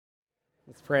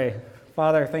Let's pray.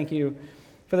 Father, thank you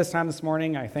for this time this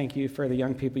morning. I thank you for the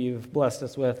young people you've blessed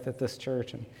us with at this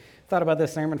church. And thought about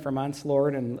this sermon for months,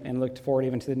 Lord, and looked forward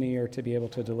even to the new year to be able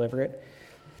to deliver it.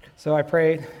 So I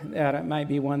pray that it might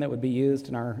be one that would be used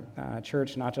in our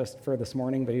church, not just for this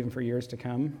morning, but even for years to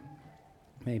come.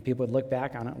 Maybe people would look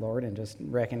back on it, Lord, and just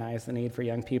recognize the need for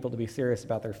young people to be serious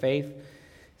about their faith,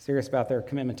 serious about their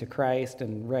commitment to Christ,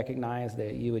 and recognize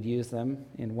that you would use them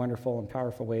in wonderful and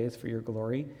powerful ways for your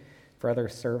glory, for other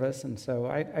service. And so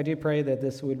I do pray that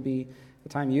this would be the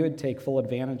time you would take full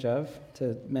advantage of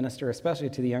to minister,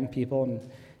 especially to the young people, and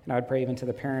I would pray even to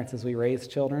the parents as we raise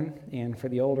children, and for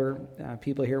the older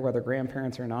people here, whether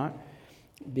grandparents or not,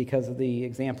 because of the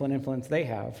example and influence they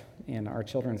have in our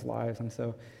children's lives. And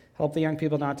so help the young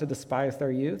people not to despise their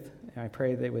youth. I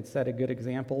pray they would set a good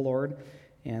example, Lord,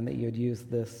 and that you would use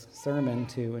this sermon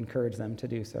to encourage them to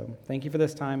do so. Thank you for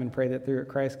this time, and pray that through it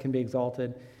Christ can be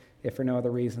exalted, if for no other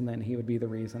reason than he would be the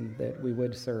reason that we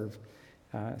would serve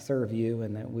you,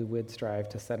 and that we would strive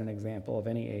to set an example of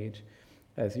any age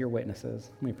as your witnesses.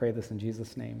 We pray this in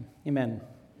Jesus' name. Amen.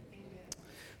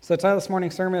 So the title of this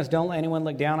morning's sermon is Don't Let Anyone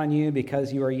Look Down on You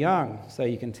Because You Are Young. So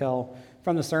you can tell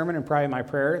from the sermon and probably my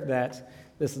prayer that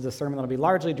this is a sermon that will be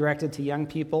largely directed to young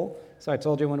people. So I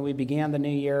told you when we began the new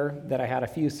year that I had a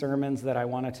few sermons that I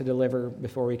wanted to deliver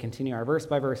before we continue our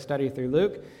verse-by-verse study through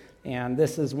Luke, and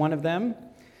this is one of them.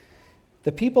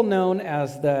 The people known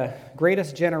as the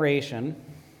Greatest Generation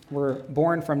were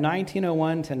born from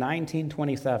 1901 to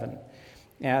 1927.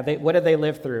 What did they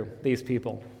live through, these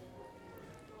people?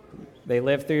 They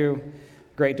lived through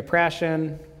Great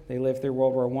Depression. They lived through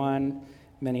World War I.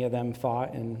 Many of them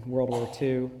fought in World War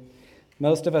II.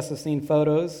 Most of us have seen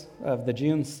photos of the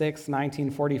June 6,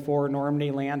 1944 Normandy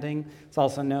landing. It's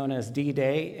also known as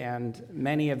D-Day, and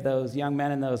many of those young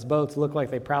men in those boats look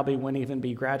like they probably wouldn't even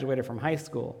be graduated from high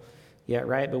school yet,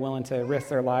 right? But willing to risk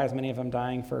their lives, many of them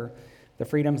dying for the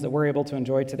freedoms that we're able to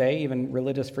enjoy today, even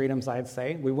religious freedoms, I'd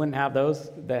say. We wouldn't have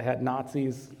those that had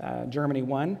Nazis, Germany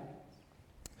won.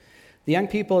 The young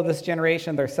people of this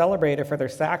generation, they're celebrated for their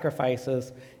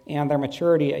sacrifices and their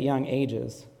maturity at young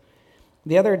ages.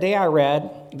 The other day I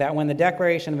read that when the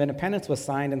Declaration of Independence was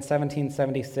signed in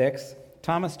 1776,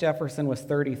 Thomas Jefferson was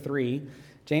 33,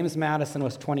 James Madison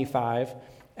was 25,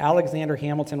 Alexander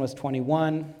Hamilton was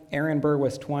 21, Aaron Burr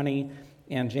was 20,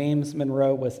 and James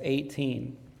Monroe was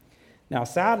 18. Now,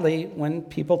 sadly, when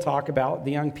people talk about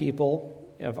the young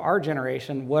people of our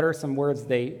generation, what are some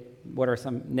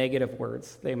negative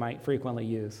words they might frequently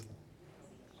use?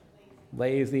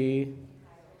 Lazy,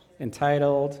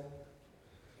 entitled,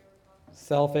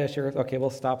 selfish, okay, we'll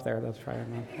stop there. Let's try it.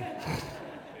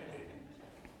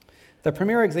 The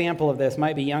premier example of this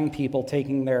might be young people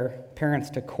taking their parents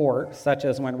to court, such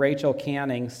as when Rachel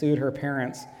Canning sued her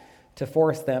parents to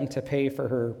force them to pay for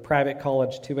her private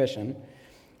college tuition.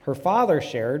 Her father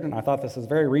shared, and I thought this was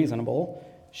very reasonable,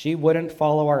 she wouldn't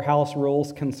follow our house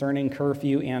rules concerning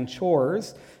curfew and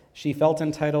chores. She felt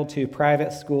entitled to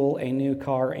private school, a new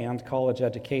car, and college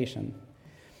education.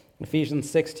 Ephesians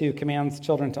 6:2 commands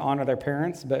children to honor their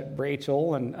parents, but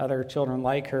Rachel and other children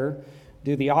like her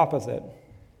do the opposite.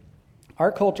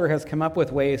 Our culture has come up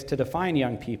with ways to define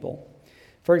young people.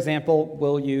 For example,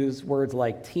 we'll use words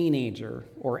like teenager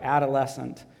or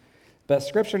adolescent, but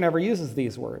Scripture never uses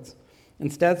these words.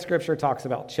 Instead, Scripture talks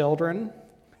about children,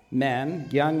 men,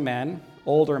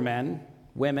 older men,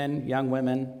 women, young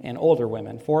women, and older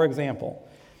women. For example,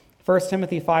 1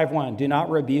 Timothy 5:1, do not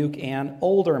rebuke an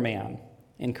older man.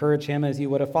 Encourage him as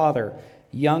you would a father.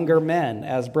 Younger men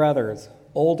as brothers.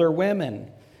 Older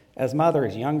women as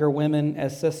mothers. Younger women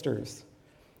as sisters.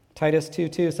 Titus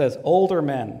 2:2 says, older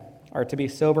men are to be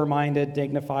sober-minded,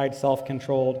 dignified,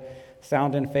 self-controlled,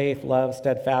 sound in faith, love,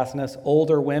 steadfastness.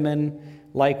 Older women,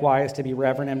 likewise, to be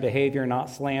reverent in behavior, not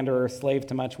slanderers, slave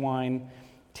to much wine.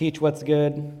 Teach what's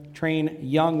good. Train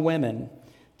young women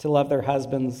to love their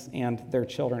husbands and their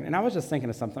children. And I was just thinking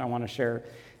of something I want to share.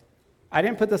 I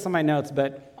didn't put this on my notes,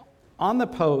 but on the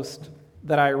post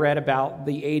that I read about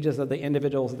the ages of the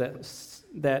individuals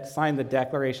that signed the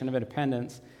Declaration of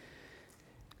Independence,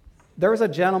 there was a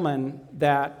gentleman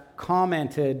that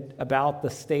commented about the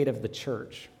state of the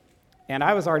church. And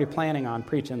I was already planning on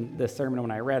preaching this sermon when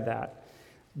I read that.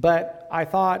 But I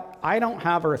thought, I don't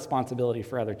have a responsibility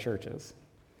for other churches.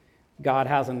 God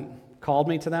hasn't called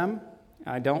me to them.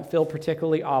 I don't feel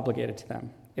particularly obligated to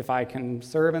them. If I can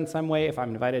serve in some way, if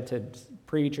I'm invited to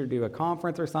preach or do a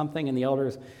conference or something, and the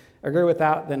elders agree with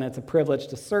that, then it's a privilege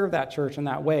to serve that church in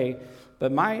that way.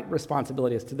 But my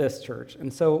responsibility is to this church.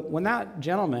 And so when that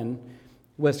gentleman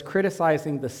was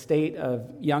criticizing the state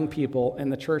of young people in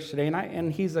the church today.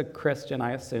 And he's a Christian,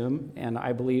 I assume, and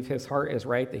I believe his heart is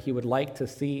right that he would like to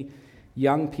see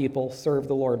young people serve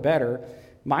the Lord better.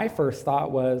 My first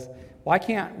thought was, well, I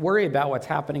can't worry about what's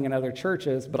happening in other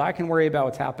churches, but I can worry about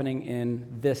what's happening in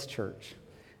this church.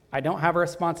 I don't have a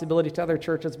responsibility to other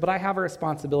churches, but I have a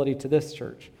responsibility to this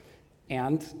church.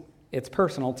 And it's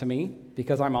personal to me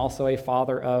because I'm also a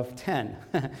father of 10.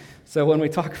 So when we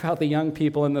talk about the young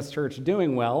people in this church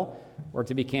doing well, or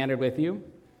to be candid with you,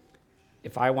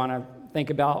 if I want to think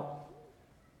about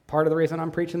part of the reason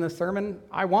I'm preaching this sermon,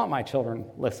 I want my children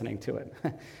listening to it.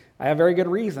 I have very good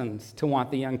reasons to want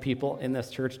the young people in this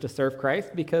church to serve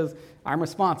Christ because I'm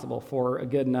responsible for a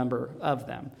good number of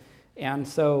them. And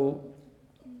so,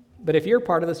 but if you're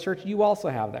part of this church, you also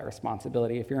have that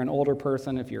responsibility. If you're an older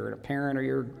person, if you're a parent or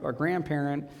you're a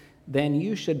grandparent, then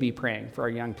you should be praying for our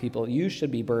young people. You should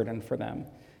be burdened for them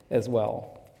as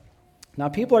well. Now,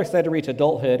 people are said to reach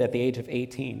adulthood at the age of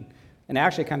 18, and it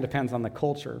actually kind of depends on the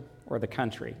culture or the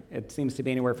country. It seems to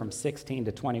be anywhere from 16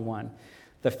 to 21.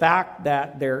 The fact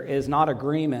that there is not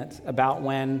agreement about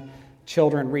when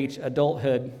children reach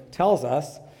adulthood tells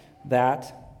us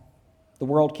that the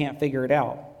world can't figure it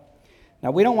out. Now,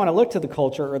 we don't want to look to the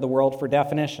culture or the world for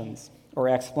definitions or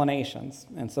explanations.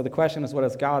 And so the question is, what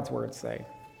does God's word say?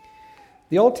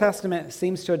 The Old Testament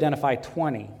seems to identify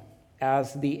 20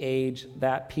 as the age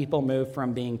that people move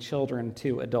from being children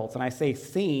to adults. And I say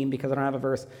seem because I don't have a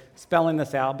verse spelling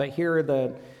this out, but here are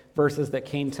the verses that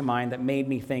came to mind that made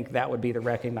me think that would be the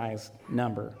recognized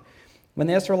number. When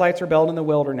the Israelites rebelled in the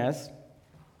wilderness,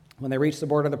 when they reached the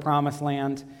border of the Promised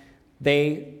Land,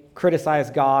 they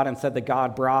criticized God and said that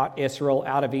God brought Israel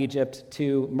out of Egypt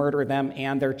to murder them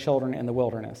and their children in the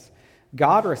wilderness.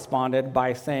 God responded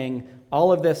by saying,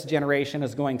 all of this generation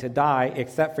is going to die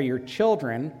except for your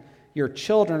children. Your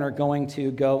children are going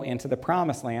to go into the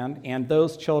Promised Land, and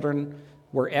those children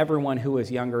were everyone who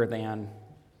was younger than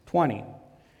 20.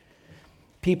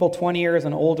 People 20 years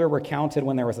and older were counted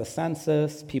when there was a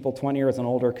census. People 20 years and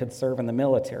older could serve in the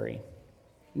military.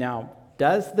 Now,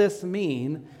 does this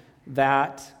mean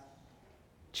that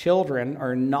children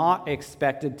are not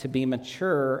expected to be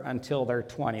mature until they're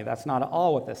 20? That's not at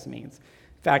all what this means.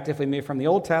 In fact, if we move from the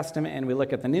Old Testament and we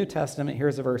look at the New Testament,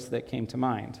 here's a verse that came to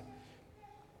mind.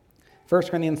 1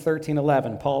 Corinthians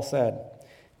 13:11, Paul said,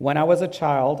 "When I was a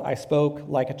child, I spoke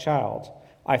like a child.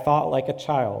 I thought like a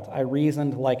child. I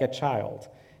reasoned like a child.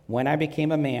 When I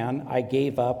became a man, I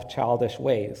gave up childish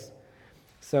ways."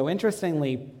 So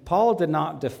interestingly, Paul did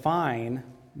not define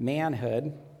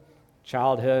manhood,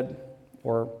 childhood,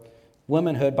 or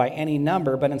womanhood by any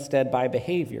number, but instead by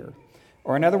behavior.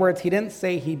 Or in other words, he didn't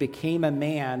say he became a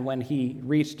man when he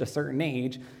reached a certain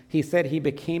age. He said he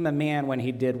became a man when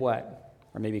he did what?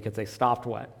 Or maybe you could say stopped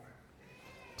what?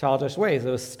 Childish ways. It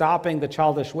was stopping the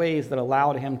childish ways that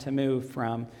allowed him to move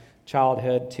from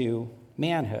childhood to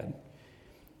manhood.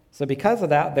 So because of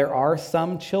that, there are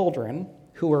some children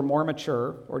who are more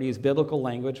mature, or to use biblical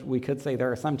language, we could say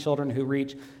there are some children who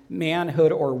reach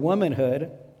manhood or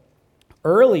womanhood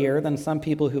earlier than some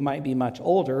people who might be much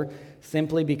older,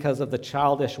 simply because of the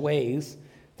childish ways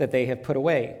that they have put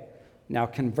away. Now,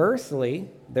 conversely,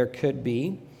 there could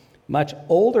be much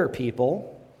older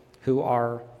people who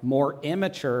are more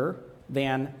immature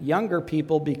than younger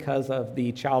people because of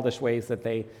the childish ways that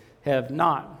they have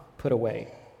not put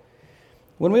away.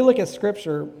 When we look at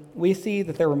Scripture, we see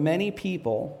that there were many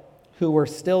people who were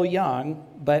still young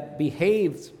but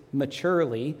behaved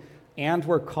maturely and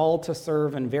were called to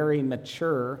serve in very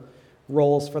mature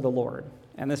roles for the Lord.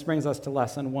 And this brings us to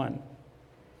lesson 1.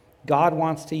 God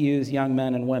wants to use young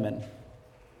men and women.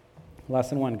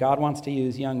 Lesson 1, God wants to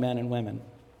use young men and women.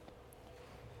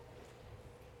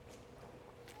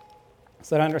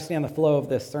 So to understand the flow of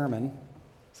this sermon,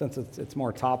 since it's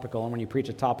more topical, and when you preach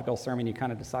a topical sermon, you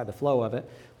kind of decide the flow of it,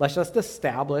 let's just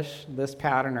establish this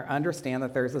pattern or understand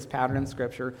that there's this pattern in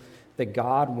Scripture that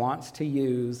God wants to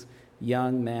use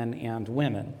young men and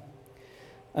women.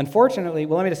 Unfortunately,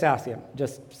 well, let me just ask you,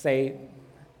 just say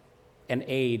an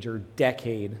age or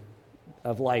decade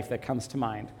of life that comes to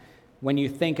mind. When you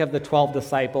think of the 12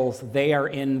 disciples, they are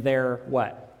in their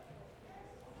what?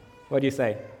 What do you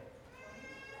say?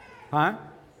 Huh?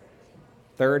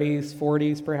 30s,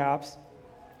 40s perhaps?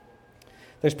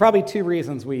 There's probably 2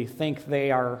 reasons we think they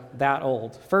are that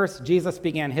old. First, Jesus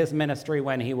began his ministry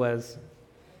when he was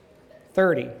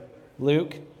 30.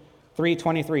 Luke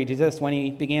 3:23, Jesus, when he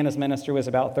began his ministry, was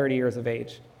about 30 years of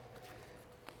age.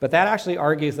 But that actually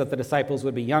argues that the disciples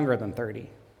would be younger than 30.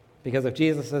 Because if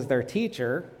Jesus is their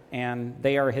teacher and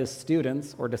they are his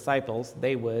students or disciples,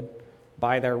 they would,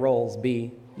 by their roles,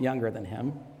 be younger than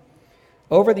him.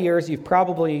 Over the years, you've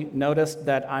probably noticed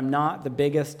that I'm not the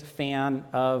biggest fan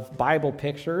of Bible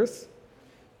pictures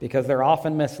because they're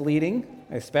often misleading.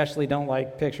 I especially don't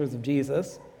like pictures of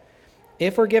Jesus.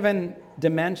 If we're given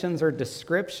dimensions or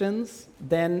descriptions,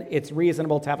 then it's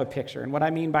reasonable to have a picture. And what I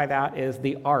mean by that is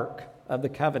the Ark of the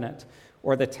Covenant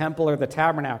or the temple or the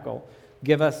tabernacle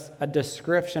give us a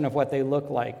description of what they look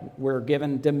like. We're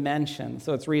given dimensions,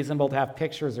 so it's reasonable to have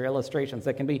pictures or illustrations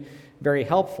that can be very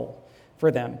helpful for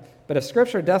them. But if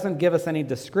Scripture doesn't give us any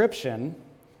description,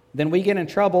 then we get in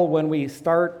trouble when we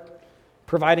start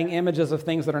providing images of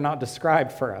things that are not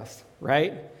described for us,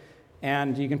 right?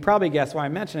 And you can probably guess why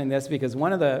I'm mentioning this, because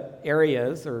one of the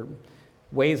areas or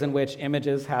ways in which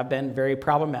images have been very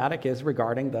problematic is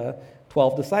regarding the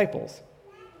 12 disciples.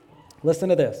 Listen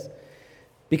to this,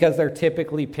 because they're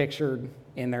typically pictured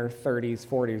in their 30s,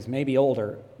 40s, maybe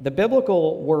older. The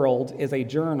Biblical World is a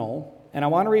journal, and I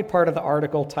want to read part of the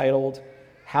article titled,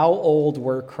 "How Old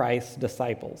Were Christ's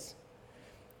Disciples?"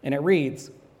 And it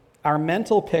reads, "Our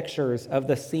mental pictures of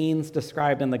the scenes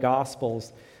described in the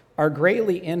Gospels are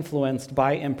greatly influenced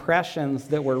by impressions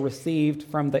that were received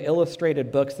from the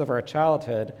illustrated books of our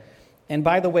childhood and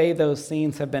by the way those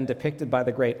scenes have been depicted by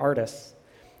the great artists.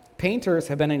 Painters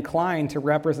have been inclined to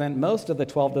represent most of the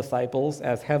 12 disciples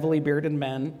as heavily bearded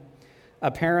men,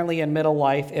 apparently in middle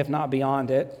life, if not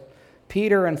beyond it.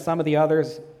 Peter and some of the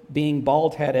others being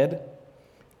bald-headed.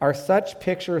 Are such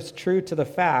pictures true to the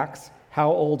facts?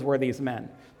 How old were these men?"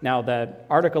 Now, the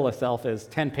article itself is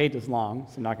 10 pages long,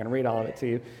 so I'm not going to read all of it to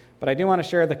you, but I do want to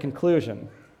share the conclusion.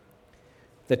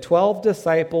 The 12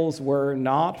 disciples were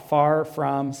not far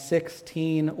from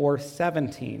 16 or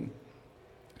 17.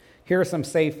 Here are some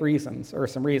safe reasons, or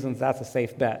some reasons that's a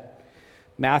safe bet.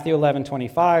 Matthew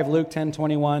 11:25, Luke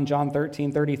 10:21, John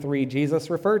 13:33.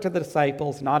 Jesus referred to the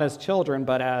disciples not as children,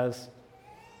 but as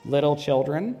little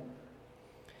children.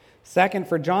 Second,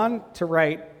 for John to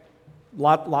write,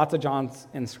 lots of Johns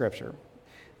in Scripture,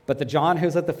 but the John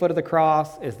who's at the foot of the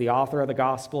cross is the author of the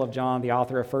Gospel of John, the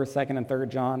author of 1st, 2nd, and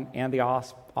 3rd John, and the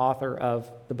author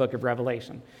of the book of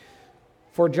Revelation.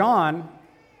 For John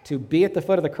to be at the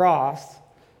foot of the cross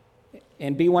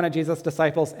and be one of Jesus'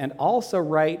 disciples and also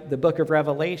write the book of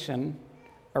Revelation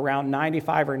around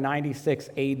 95 or 96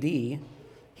 AD,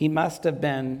 he must have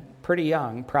been pretty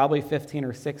young, probably 15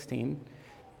 or 16,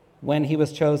 when he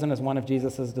was chosen as one of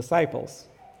Jesus' disciples.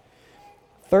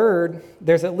 Third,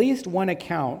 there's at least one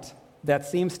account that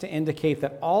seems to indicate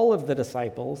that all of the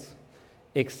disciples,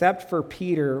 except for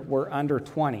Peter, were under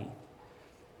 20.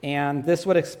 And this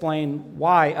would explain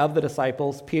why, of the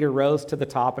disciples, Peter rose to the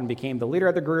top and became the leader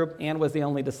of the group and was the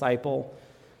only disciple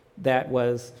that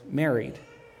was married.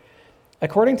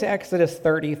 According to Exodus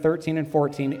 30, 13, and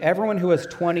 14, everyone who was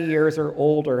 20 years or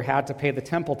older had to pay the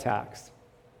temple tax.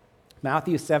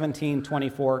 Matthew 17,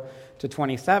 24 to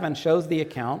 27 shows the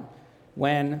account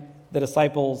when the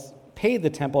disciples paid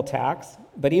the temple tax,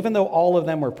 but even though all of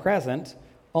them were present,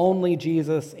 only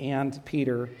Jesus and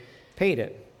Peter paid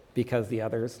it, because the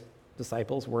other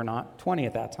disciples were not 20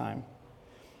 at that time.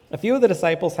 A few of the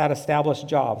disciples had established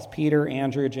jobs. Peter,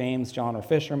 Andrew, James, John were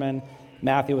fishermen.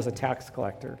 Matthew was a tax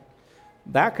collector.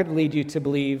 That could lead you to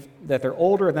believe that they're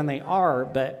older than they are,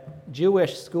 but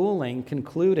Jewish schooling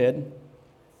concluded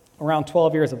around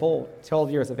 12 years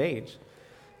of age.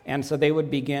 And so they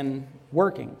would begin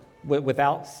working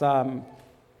without some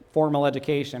formal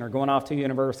education or going off to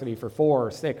university for 4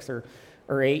 or 6 or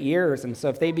 8 years. And so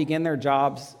if they begin their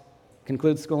jobs,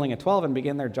 conclude schooling at 12 and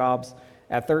begin their jobs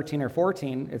at 13 or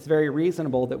 14, it's very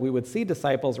reasonable that we would see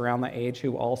disciples around that age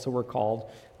who also were called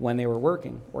when they were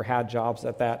working or had jobs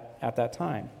at that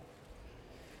time.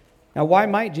 Now, why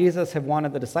might Jesus have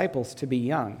wanted the disciples to be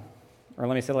young? Or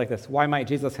let me say it like this, why might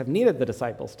Jesus have needed the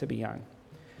disciples to be young?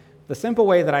 The simple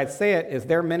way that I'd say it is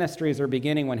their ministries are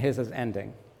beginning when his is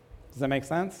ending. Does that make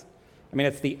sense? I mean,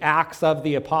 it's the Acts of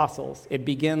the Apostles. It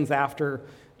begins after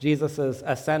Jesus'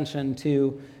 ascension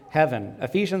to heaven.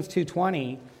 Ephesians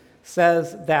 2:20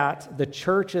 says that the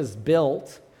church is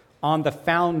built on the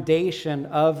foundation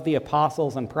of the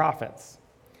apostles and prophets.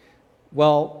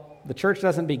 Well, the church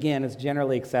doesn't begin, it's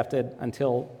generally accepted,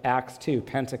 until Acts 2,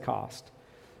 Pentecost.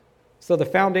 So the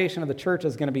foundation of the church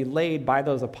is going to be laid by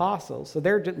those apostles. So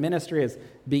their ministry is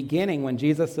beginning when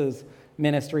Jesus'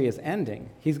 ministry is ending.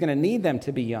 He's going to need them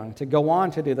to be young, to go on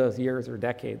to do those years or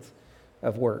decades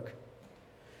of work.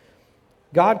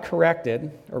 God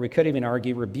corrected, or we could even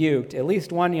argue rebuked, at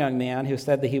least one young man who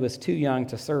said that he was too young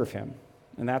to serve him.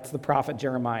 And that's the prophet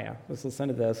Jeremiah. Let's listen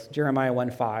to this, Jeremiah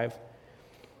 1:5.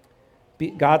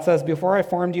 God says, "Before I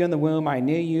formed you in the womb, I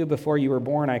knew you. Before you were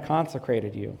born, I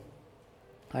consecrated you.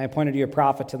 I appointed you a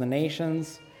prophet to the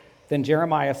nations. Then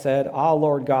Jeremiah said, Ah,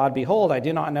 Lord God, behold, I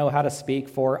do not know how to speak,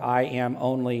 for I am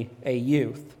only a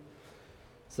youth.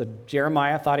 So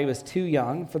Jeremiah thought he was too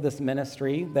young for this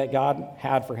ministry that God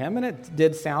had for him, and it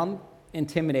did sound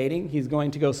intimidating. He's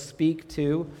going to go speak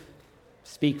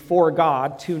for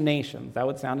God to nations. That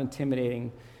would sound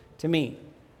intimidating to me.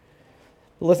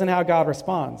 But listen how God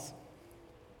responds.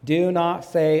 Do not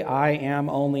say, I am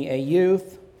only a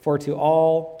youth, for to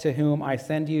all to whom I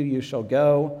send you, you shall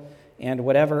go, and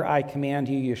whatever I command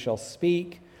you, you shall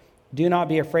speak. Do not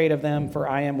be afraid of them, for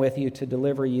I am with you to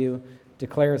deliver you,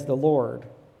 declares the Lord.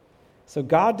 So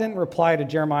God didn't reply to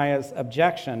Jeremiah's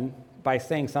objection by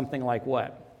saying something like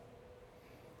what?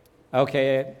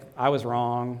 Okay, I was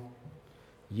wrong.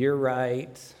 You're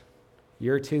right.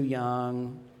 You're too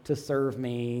young to serve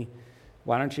me.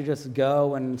 Why don't you just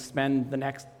go and spend the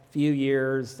next few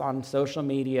years on social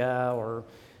media or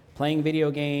playing video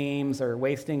games or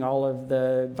wasting all of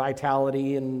the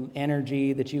vitality and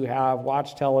energy that you have,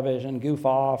 watch television, goof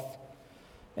off,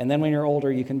 and then when you're older,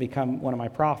 you can become one of my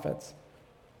prophets.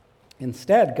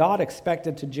 Instead, God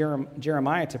expected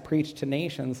Jeremiah to preach to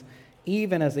nations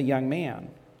even as a young man.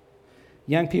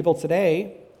 Young people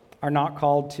today are not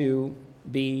called to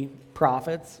be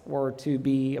prophets or to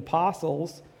be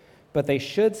apostles, but they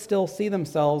should still see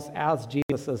themselves as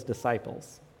Jesus'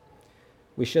 disciples.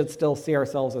 We should still see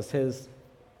ourselves as his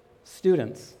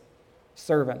students,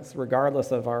 servants,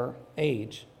 regardless of our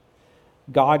age.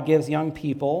 God gives young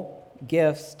people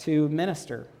gifts to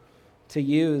minister, to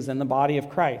use in the body of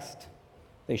Christ.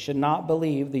 They should not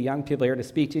believe, the young people here, to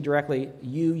speak to you directly,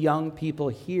 you young people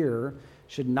here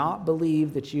should not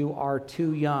believe that you are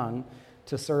too young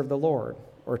to serve the Lord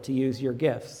or to use your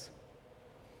gifts.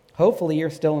 Hopefully you're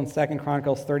still in 2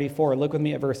 Chronicles 34. Look with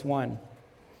me at verse 1.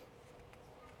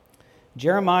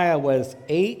 Jeremiah was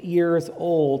 8 years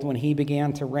old when he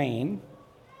began to reign,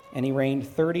 and he reigned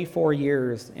 34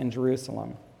 years in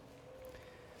Jerusalem.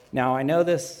 Now, I know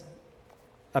this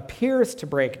appears to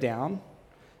break down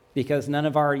because none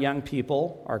of our young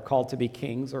people are called to be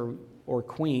kings or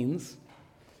queens,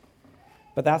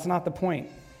 but that's not the point.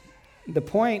 The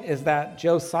point is that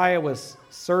Josiah was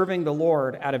serving the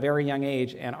Lord at a very young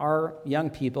age, and our young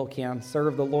people can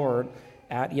serve the Lord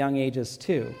at young ages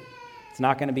too. It's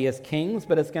not going to be as kings,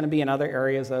 but it's going to be in other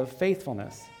areas of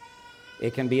faithfulness.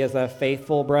 It can be as a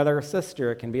faithful brother or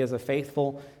sister. It can be as a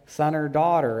faithful son or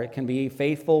daughter. It can be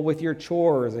faithful with your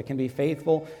chores. It can be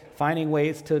faithful finding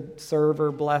ways to serve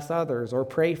or bless others or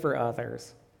pray for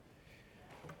others.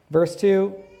 Verse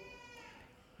 2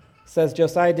 says,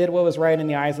 Josiah did what was right in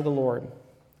the eyes of the Lord.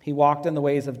 He walked in the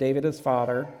ways of David his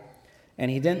father, and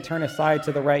he didn't turn aside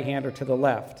to the right hand or to the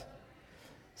left.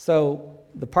 So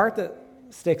the part that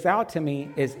sticks out to me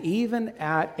is even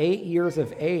at 8 years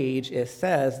of age, it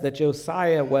says that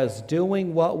Josiah was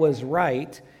doing what was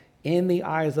right in the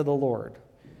eyes of the Lord.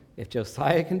 If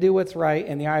Josiah can do what's right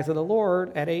in the eyes of the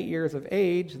Lord at 8 years of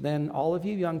age, then all of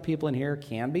you young people in here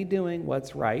can be doing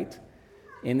what's right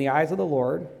in the eyes of the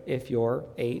Lord if you're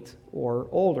 8 or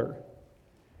older.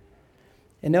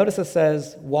 And notice it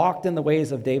says, walked in the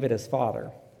ways of David his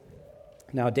father.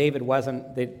 Now, David wasn't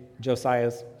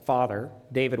Josiah's father.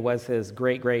 David was his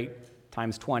great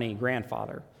times 20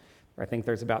 grandfather. I think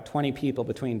there's about 20 people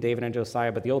between David and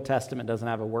Josiah, but the Old Testament doesn't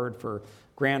have a word for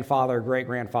grandfather,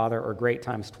 great-grandfather, or great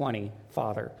times 20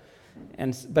 father.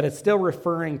 But it's still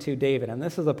referring to David. And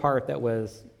this is the part that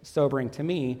was sobering to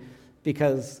me,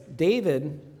 because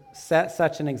David set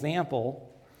such an example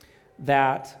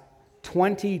that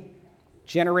 20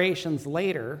 generations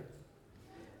later,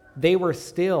 they were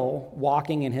still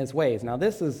walking in his ways. Now,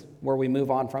 this is where we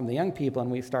move on from the young people and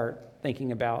we start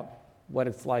thinking about what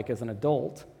it's like as an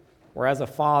adult or as a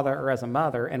father or as a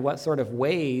mother and what sort of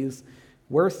ways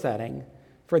we're setting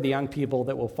for the young people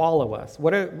that will follow us.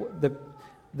 What are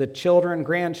the children,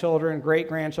 grandchildren,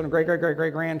 great-grandchildren,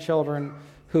 great-great-great-great-grandchildren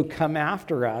who come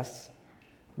after us?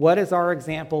 What is our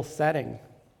example setting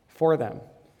for them?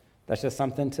 That's just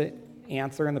something to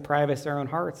answer in the privacy of our own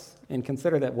hearts and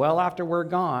consider that well after we're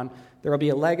gone, there will be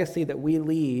a legacy that we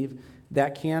leave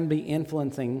that can be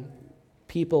influencing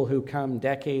people who come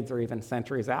decades or even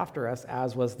centuries after us,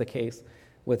 as was the case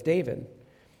with David.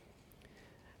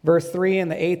 Verse 3, in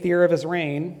the 8th year of his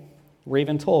reign, we're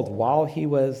even told, while he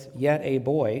was yet a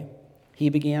boy, he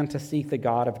began to seek the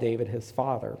God of David his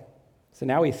father. So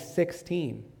now he's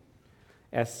 16.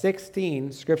 At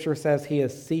 16, Scripture says he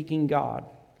is seeking God.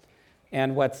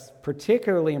 And what's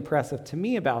particularly impressive to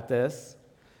me about this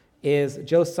is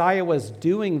Josiah was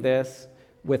doing this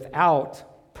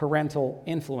without parental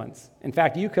influence. In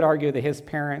fact, you could argue that his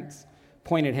parents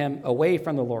pointed him away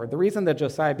from the Lord. The reason that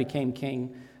Josiah became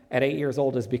king at 8 years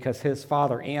old is because his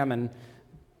father, Ammon,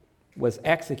 was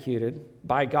executed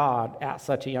by God at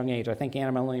such a young age. I think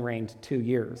Amon only reigned 2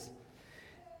 years.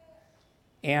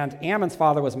 And Amon's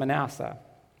father was Manasseh.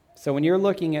 So when you're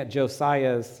looking at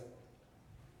Josiah's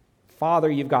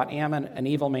father, you've got Amon, an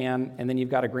evil man, and then you've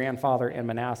got a grandfather in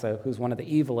Manasseh, who's one of the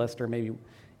evilest or maybe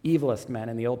evilest men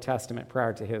in the Old Testament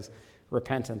prior to his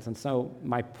repentance. And so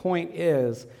my point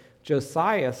is,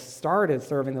 Josiah started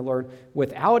serving the Lord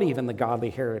without even the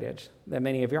godly heritage that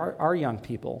many of our young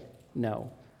people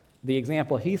know. The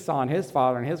example he saw in his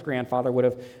father and his grandfather would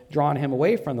have drawn him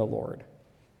away from the Lord.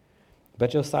 But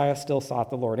Josiah still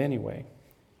sought the Lord anyway.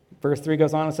 Verse 3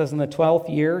 goes on and says, in the 12th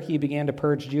year he began to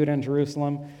purge Judah and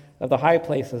Jerusalem of the high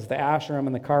places, the Asherim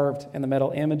and the carved and the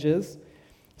metal images.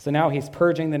 So now he's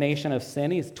purging the nation of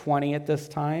sin. He's 20 at this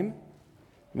time.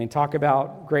 I mean, talk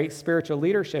about great spiritual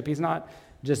leadership. He's not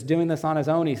just doing this on his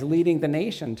own. He's leading the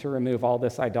nation to remove all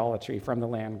this idolatry from the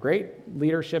land. Great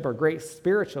leadership or great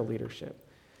spiritual leadership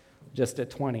just at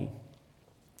 20.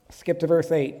 Skip to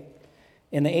verse 8.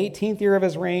 In the 18th year of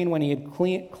his reign, when he had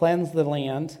cleansed the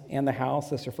land and the house,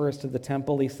 this refers to the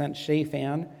temple, he sent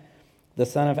Shaphan, the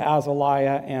son of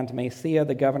Azaliah, and Maaseiah,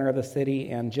 the governor of the city,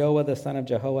 and Joah, the son of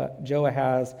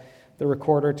Joahaz, the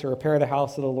recorder, to repair the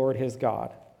house of the Lord his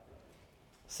God.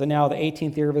 So now the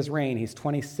 18th year of his reign, he's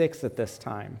 26 at this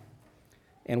time.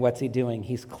 And what's he doing?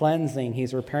 He's cleansing,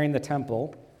 he's repairing the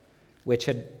temple, which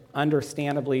had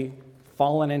understandably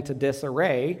fallen into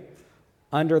disarray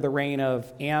under the reign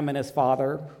of Amon, his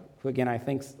father, who again I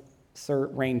think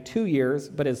reigned 2 years,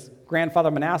 but his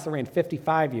grandfather Manasseh reigned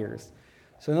 55 years.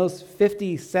 So in those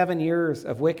 57 years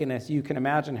of wickedness, you can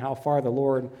imagine how far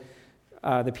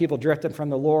the people drifted from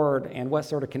the Lord and what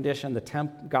sort of condition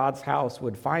God's house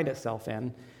would find itself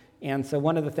in. And so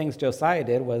one of the things Josiah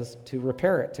did was to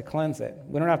repair it, to cleanse it.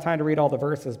 We don't have time to read all the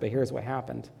verses, but here's what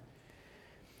happened.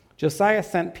 Josiah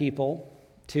sent people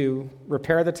to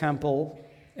repair the temple,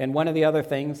 and one of the other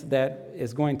things that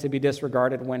is going to be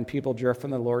disregarded when people drift from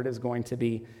the Lord is going to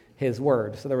be his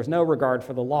word. So there was no regard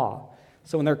for the law.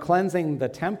 So when they're cleansing the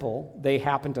temple, they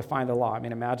happen to find the law. I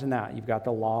mean, imagine that. You've got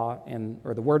the law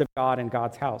or the word of God in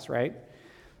God's house, right?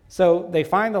 So they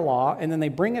find the law, and then they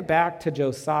bring it back to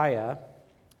Josiah,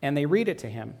 and they read it to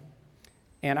him.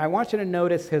 And I want you to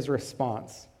notice his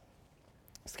response.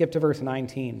 Skip to verse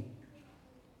 19.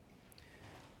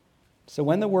 So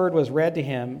when the word was read to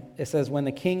him, it says, when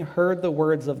the king heard the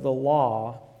words of the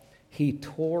law, he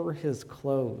tore his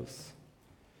clothes.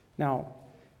 Now,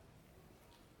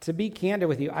 to be candid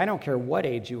with you, I don't care what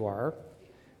age you are,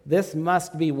 this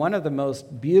must be one of the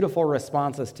most beautiful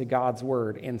responses to God's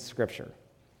word in Scripture.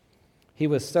 He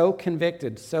was so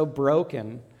convicted, so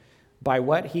broken by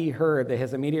what he heard that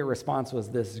his immediate response was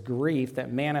this grief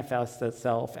that manifests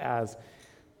itself as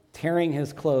tearing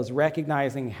his clothes,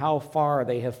 recognizing how far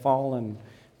they have fallen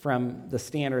from the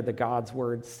standard that God's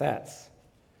word sets.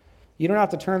 You don't have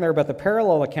to turn there, but the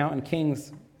parallel account in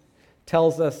Kings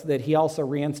tells us that he also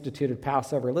reinstituted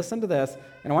Passover. Listen to this,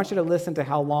 and I want you to listen to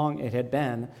how long it had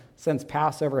been since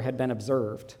Passover had been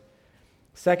observed.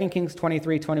 2 Kings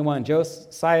 23:21,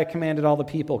 Josiah commanded all the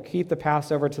people, keep the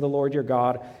Passover to the Lord your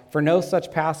God, for no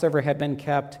such Passover had been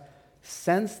kept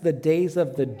since the days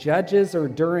of the judges or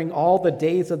during all the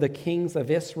days of the kings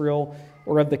of Israel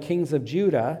or of the kings of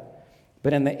Judah.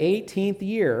 But in the 18th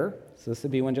year, so this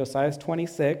would be when Josiah is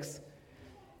 26,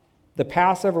 the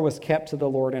Passover was kept to the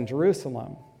Lord in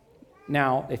Jerusalem.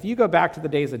 Now, if you go back to the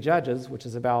days of Judges, which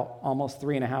is about almost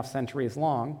 3.5 centuries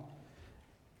long,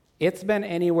 it's been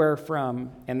anywhere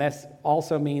from, and this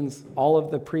also means all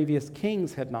of the previous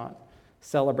kings had not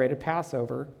celebrated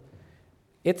Passover,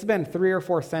 it's been 3 or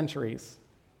 4 centuries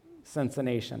since the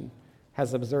nation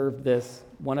has observed this,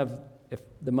 one of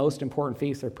the most important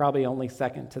feasts, or probably only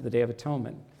second to the Day of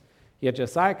Atonement. Yet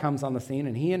Josiah comes on the scene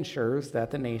and he ensures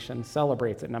that the nation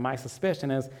celebrates it. Now my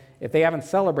suspicion is if they haven't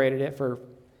celebrated it for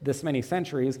this many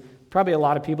centuries, probably a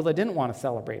lot of people that didn't want to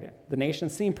celebrate it. The nation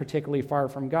seemed particularly far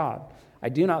from God. I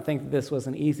do not think that this was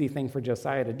an easy thing for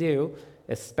Josiah to do,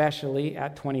 especially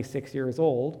at 26 years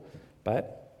old,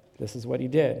 but this is what he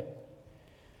did.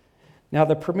 Now,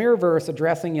 the premier verse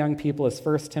addressing young people is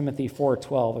 1 Timothy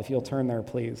 4:12, if you'll turn there,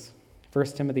 please.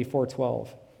 1 Timothy 4:12.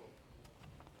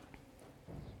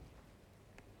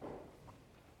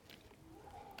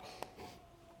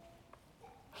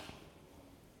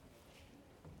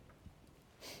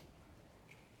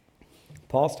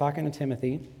 Paul's talking to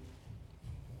Timothy.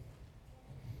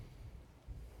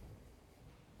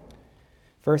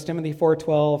 1 Timothy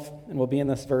 4:12, and we'll be in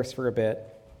this verse for a bit.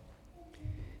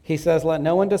 He says, let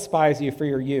no one despise you for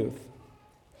your youth,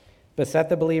 but set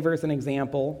the believers an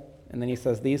example. And then he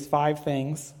says these 5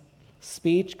 things: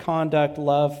 speech, conduct,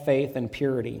 love, faith, and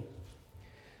purity.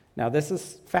 Now, this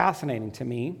is fascinating to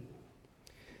me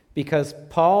because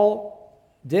Paul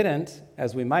didn't,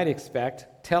 as we might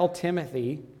expect, tell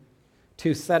Timothy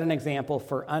to set an example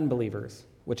for unbelievers,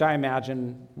 which I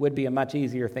imagine would be a much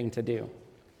easier thing to do.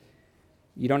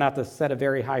 You don't have to set a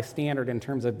very high standard in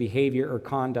terms of behavior or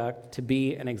conduct to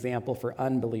be an example for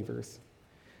unbelievers.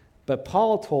 But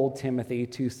Paul told Timothy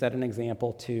to set an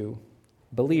example to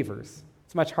believers.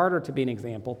 It's much harder to be an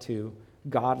example to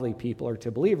godly people or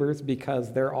to believers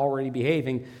because they're already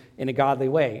behaving in a godly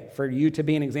way. For you to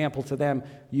be an example to them,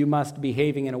 you must be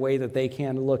behaving in a way that they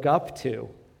can look up to.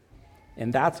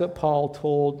 And that's what Paul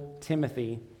told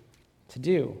Timothy to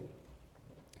do.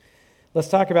 Let's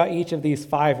talk about each of these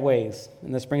 5 ways,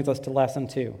 and this brings us to lesson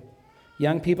 2.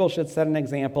 Young people should set an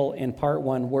example in part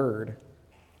 1, word.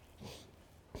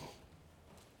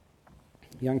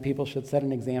 Young people should set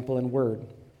an example in word.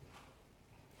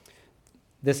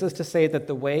 This is to say that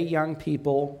the way young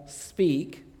people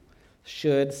speak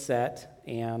should set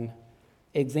an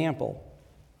example.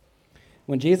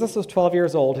 When Jesus was 12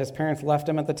 years old, his parents left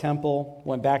him at the temple,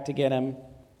 went back to get him,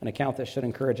 an account that should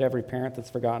encourage every parent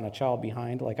that's forgotten a child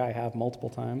behind, like I have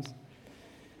multiple times.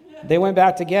 They went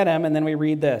back to get him, and then we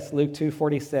read this, Luke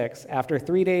 2:46. After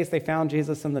 3 days, they found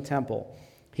Jesus in the temple.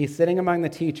 He's sitting among the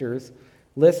teachers,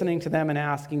 listening to them and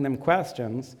asking them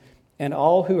questions, and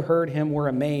all who heard him were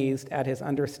amazed at his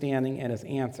understanding and his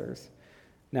answers.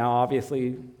 Now,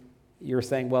 obviously, you're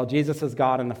saying, well, Jesus is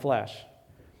God in the flesh.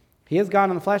 He is God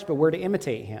in the flesh, but we're to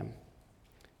imitate him.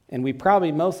 And we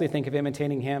probably mostly think of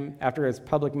imitating him after his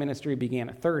public ministry began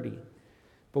at 30.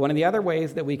 But one of the other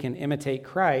ways that we can imitate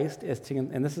Christ is to,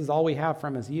 and this is all we have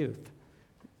from his youth.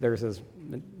 There's his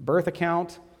birth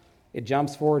account. It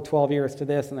jumps forward 12 years to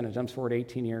this, and then it jumps forward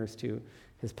 18 years to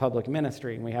his public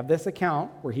ministry. And we have this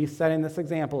account where he's setting this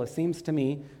example. It seems to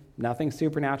me, nothing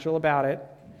supernatural about it,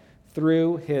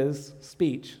 through his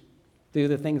speech, through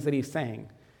the things that he's saying.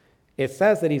 It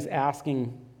says that he's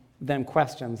asking them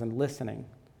questions and listening.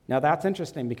 Now that's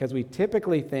interesting because we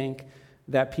typically think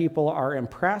that people are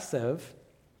impressive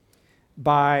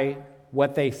by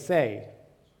what they say,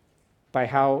 by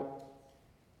how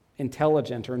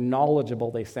intelligent or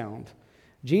knowledgeable they sound.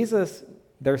 Jesus,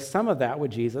 there's some of that with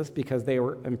Jesus because they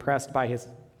were impressed by his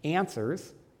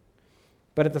answers.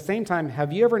 But at the same time,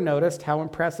 have you ever noticed how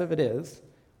impressive it is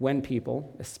when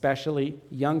people, especially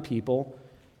young people,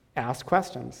 ask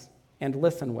questions and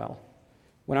listen well?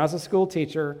 When I was a school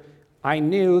teacher, I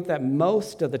knew that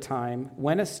most of the time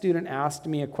when a student asked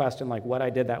me a question like what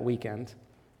I did that weekend,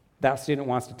 that student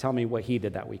wants to tell me what he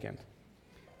did that weekend.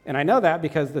 And I know that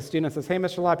because the student says, hey,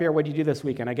 Mr. LaPierre, what did you do this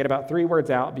weekend? I get about 3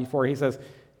 words out before he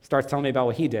starts telling me about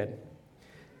what he did.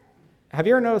 Have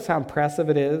you ever noticed how impressive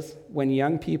it is when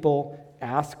young people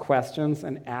ask questions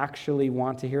and actually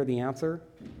want to hear the answer?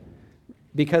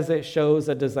 Because it shows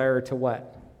a desire to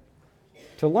what?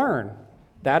 To learn.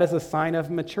 That is a sign of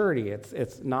maturity.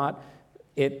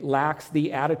 It lacks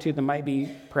the attitude that might be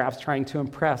perhaps trying to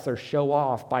impress or show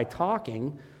off by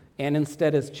talking, and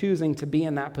instead is choosing to be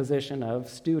in that position of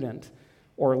student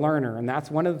or learner. And that's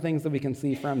one of the things that we can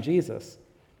see from Jesus.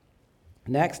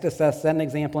 Next, it says, set an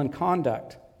example in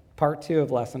conduct. Part 2 of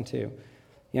lesson 2.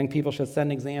 Young people should set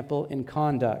an example in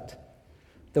conduct.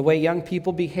 The way young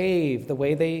people behave,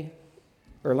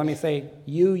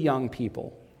 you young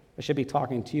people. I should be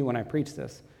talking to you when I preach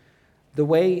this. The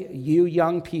way you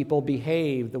young people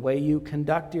behave, the way you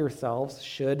conduct yourselves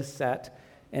should set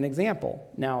an example.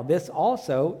 Now, this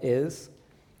also is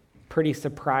pretty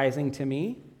surprising to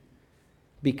me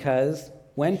because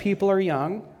when people are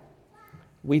young,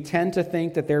 we tend to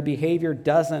think that their behavior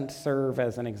doesn't serve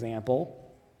as an example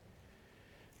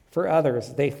for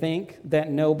others. They think that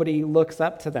nobody looks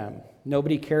up to them.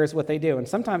 Nobody cares what they do. And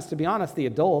sometimes, to be honest, the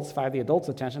adults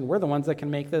attention, we're the ones that can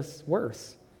make this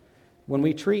worse. When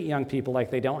we treat young people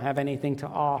like they don't have anything to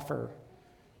offer.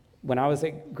 When I was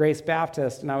at Grace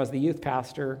Baptist and I was the youth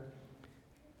pastor,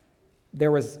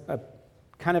 there was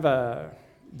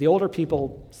the older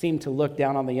people seemed to look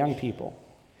down on the young people.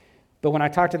 But when I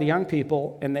talked to the young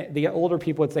people, and the older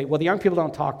people would say, well, the young people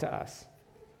don't talk to us.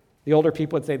 The older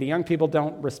people would say, the young people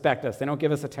don't respect us. They don't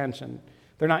give us attention.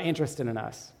 They're not interested in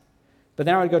us. But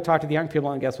then I would go talk to the young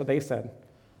people, and guess what they said?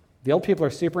 The old people are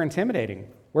super intimidating.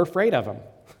 We're afraid of them.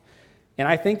 And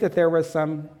I think that there was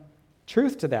some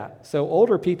truth to that. So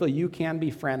older people, you can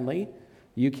be friendly.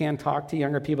 You can talk to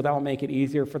younger people. That will make it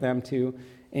easier for them to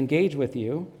engage with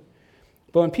you.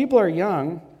 But when people are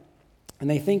young and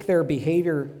they think their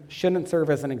behavior shouldn't serve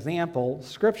as an example,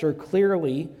 Scripture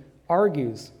clearly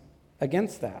argues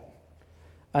against that.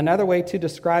 Another way to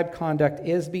describe conduct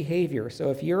is behavior. So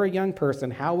if you're a young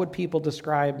person, how would people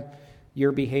describe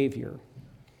your behavior?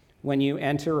 When you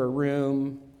enter a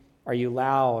room, are you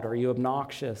loud? Are you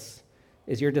obnoxious?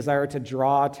 Is your desire to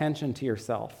draw attention to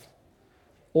yourself?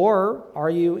 Or are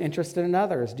you interested in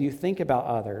others? Do you think about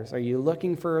others? Are you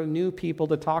looking for new people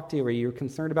to talk to? Are you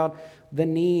concerned about the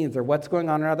needs or what's going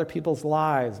on in other people's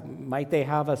lives? Might they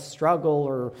have a struggle,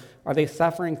 or are they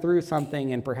suffering through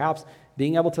something? And perhaps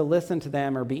being able to listen to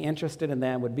them or be interested in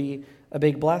them would be a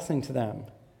big blessing to them.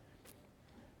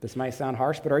 This might sound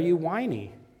harsh, but are you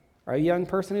whiny? Are you a young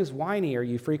person who's whiny? Are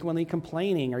you frequently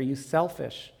complaining? Are you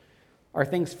selfish? Are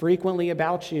things frequently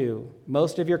about you?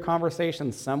 Most of your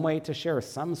conversations, some way to share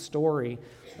some story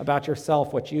about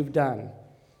yourself, what you've done.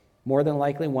 More than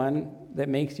likely one that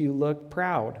makes you look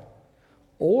proud.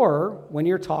 Or when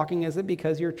you're talking, is it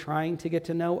because you're trying to get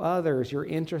to know others? You're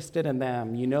interested in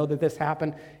them. You know that this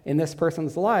happened in this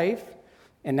person's life,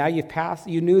 and now you've passed.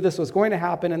 You knew this was going to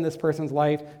happen in this person's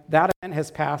life. That event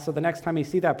has passed, so the next time you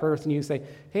see that person, you say,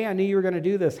 hey, I knew you were going to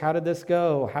do this. How did this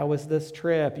go? How was this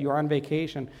trip? You were on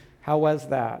vacation. How was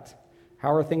that?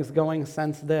 How are things going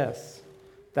since this?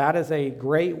 That is a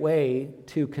great way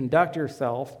to conduct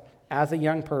yourself as a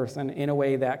young person in a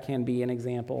way that can be an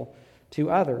example to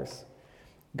others.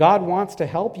 God wants to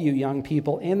help you, young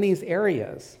people, in these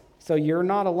areas. So you're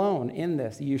not alone in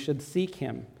this. You should seek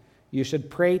Him. You should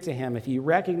pray to Him. If you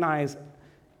recognize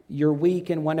you're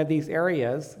weak in one of these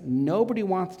areas, nobody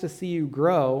wants to see you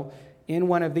grow in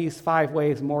one of these 5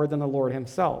 ways more than the Lord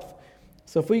Himself.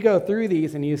 So if we go through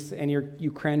these and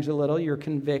you cringe a little, you're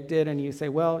convicted, and you say,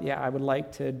 well, yeah, I would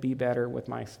like to be better with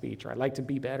my speech, or I'd like to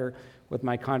be better with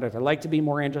my conduct. I'd like to be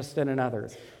more interested in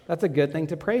others. That's a good thing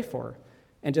to pray for.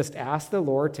 And just ask the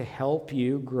Lord to help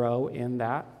you grow in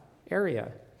that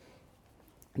area.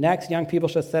 Next, young people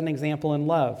should set an example in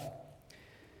love.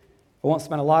 I won't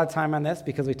spend a lot of time on this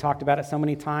because we talked about it so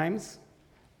many times,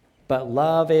 but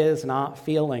love is not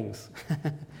feelings.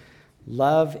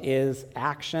 Love is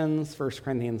actions. 1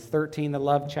 Corinthians 13, the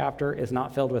love chapter, is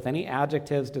not filled with any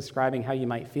adjectives describing how you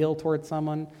might feel towards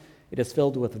someone. It is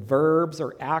filled with verbs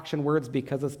or action words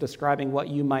because it's describing what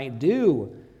you might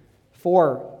do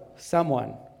for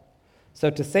someone. So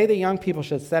to say the young people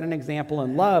should set an example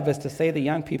in love is to say the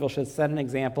young people should set an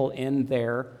example in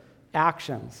their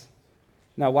actions.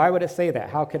 Now, why would it say that?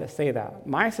 How could it say that?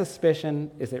 My suspicion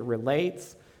is it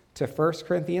relates to 1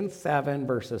 Corinthians 7,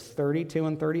 verses 32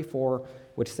 and 34,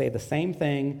 which say the same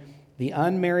thing. The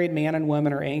unmarried man and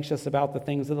woman are anxious about the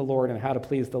things of the Lord and how to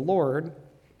please the Lord.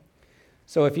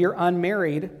 So if you're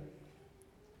unmarried,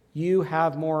 you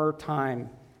have more time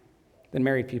than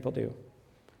married people do.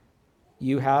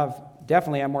 You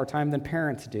definitely have more time than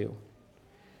parents do.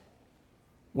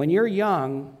 When you're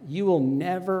young, you will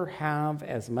never have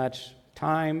as much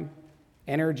time,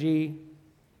 energy,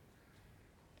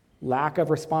 lack of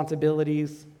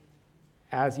responsibilities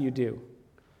as you do.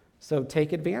 So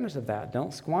take advantage of that.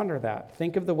 Don't squander that.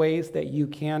 Think of the ways that you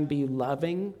can be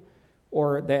loving,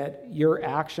 or that your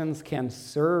actions can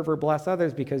serve or bless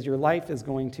others, because your life is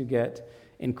going to get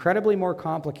incredibly more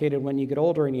complicated when you get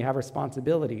older and you have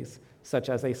responsibilities, such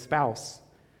as a spouse,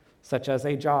 such as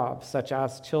a job, such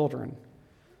as children.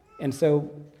 And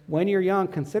so when you're young,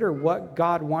 consider what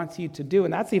God wants you to do.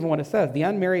 And that's even what it says. The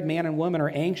unmarried man and woman are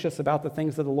anxious about the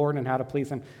things of the Lord and how to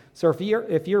please Him. So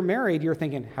if you're married, you're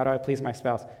thinking, how do I please my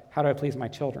spouse? How do I please my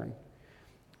children?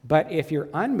 But if you're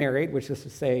unmarried, which is to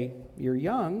say you're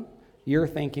young, you're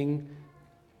thinking,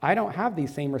 I don't have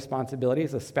these same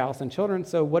responsibilities as spouse and children,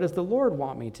 so what does the Lord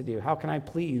want me to do? How can I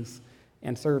please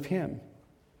and serve Him?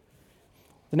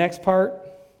 The next part,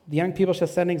 the young people should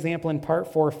set an example in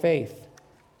part 4, faith.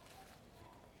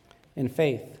 In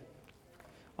faith.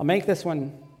 I'll make this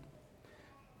one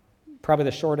probably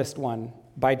the shortest one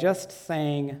by just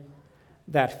saying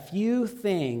that few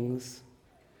things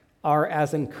are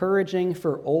as encouraging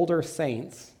for older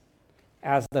saints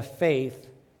as the faith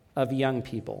of young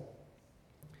people.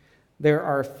 There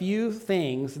are few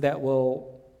things that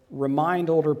will remind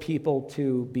older people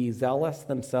to be zealous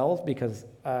themselves, because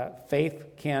faith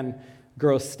can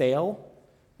grow stale.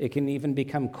 It can even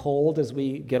become cold as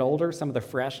we get older. Some of the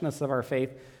freshness of our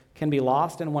faith can be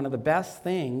lost. And one of the best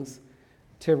things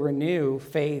to renew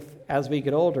faith as we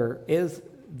get older is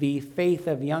the faith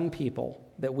of young people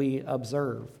that we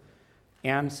observe.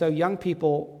 And so young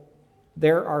people,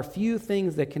 there are few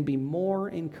things that can be more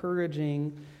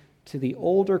encouraging to the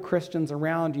older Christians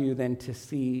around you than to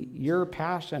see your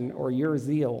passion or your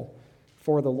zeal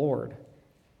for the Lord.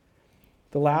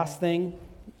 The last thing,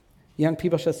 young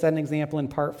people should set an example in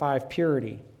part 5,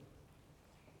 purity.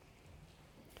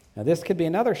 Now, this could be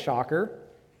another shocker,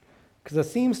 because it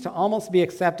seems to almost be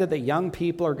accepted that young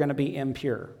people are going to be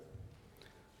impure.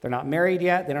 They're not married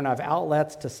yet. They don't have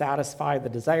outlets to satisfy the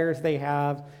desires they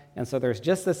have. And so there's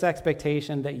just this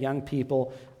expectation that young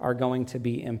people are going to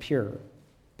be impure,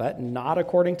 but not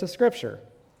according to Scripture.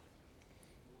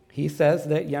 He says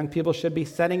that young people should be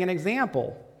setting an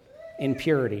example in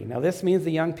purity. Now, this means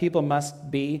the young people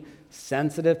must be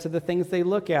sensitive to the things they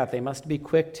look at. They must be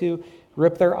quick to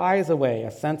rip their eyes away.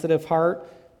 A sensitive heart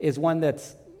is one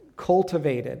that's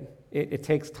cultivated. It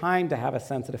takes time to have a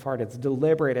sensitive heart. It's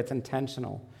deliberate. It's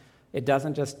intentional. It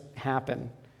doesn't just happen.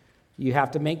 You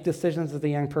have to make decisions as a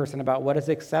young person about what is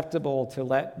acceptable to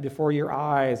let before your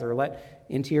eyes or let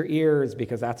into your ears,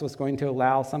 because that's what's going to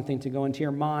allow something to go into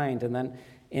your mind and then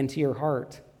into your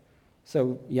heart.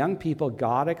 So young people,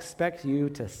 God expects you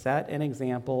to set an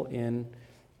example in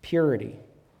purity.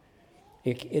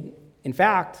 In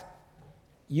fact,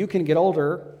 you can get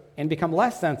older and become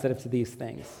less sensitive to these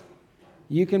things.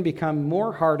 You can become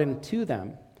more hardened to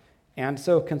them. And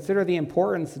so consider the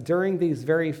importance during these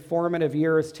very formative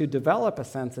years to develop a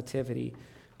sensitivity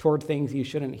toward things you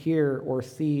shouldn't hear or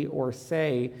see or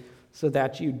say, so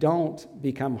that you don't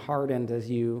become hardened as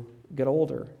you get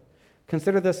older.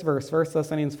 Consider this verse, 1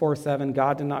 Thessalonians 4:7,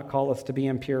 God did not call us to be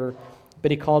impure,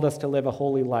 but he called us to live a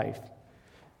holy life.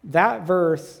 That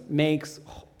verse makes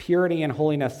purity and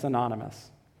holiness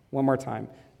synonymous. One more time.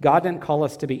 God didn't call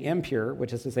us to be impure,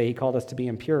 which is to say he called us to be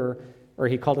impure, or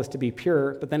he called us to be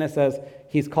pure, but then it says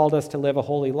he's called us to live a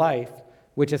holy life,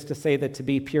 which is to say that to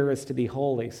be pure is to be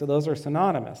holy. So those are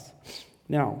synonymous.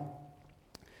 Now,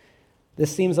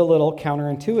 this seems a little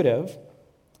counterintuitive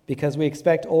because we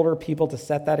expect older people to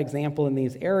set that example in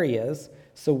these areas.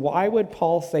 So why would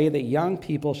Paul say that young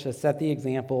people should set the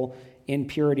example in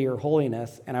purity or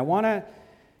holiness? And I want to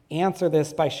answer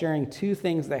this by sharing two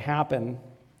things that happen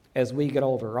as we get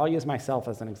older. I'll use myself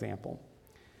as an example.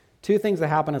 Two things that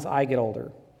happen as I get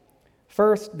older.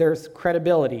 First, there's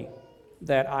credibility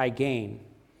that I gain.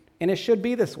 And it should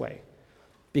be this way,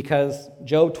 because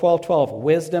Job 12:12,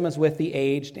 wisdom is with the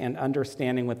aged and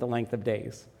understanding with the length of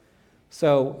days.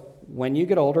 So when you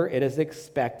get older, it is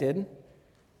expected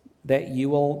that you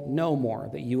will know more,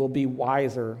 that you will be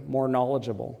wiser, more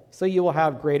knowledgeable. So you will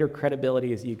have greater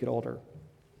credibility as you get older.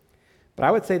 But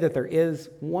I would say that there is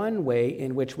one way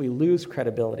in which we lose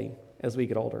credibility as we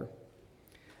get older,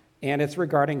 and it's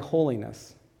regarding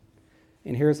holiness.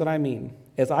 And here's what I mean.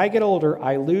 As I get older,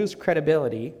 I lose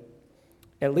credibility,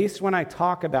 at least when I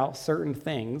talk about certain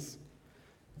things,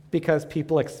 because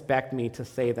people expect me to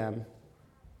say them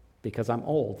because I'm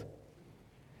old.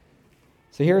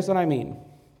 So here's what I mean.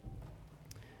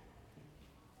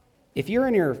 If you're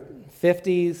in your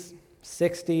 50s,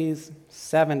 60s,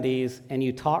 70s, and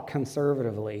you talk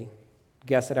conservatively,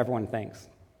 guess what everyone thinks?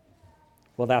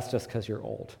 Well, that's just because you're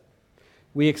old.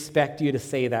 We expect you to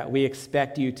say that. We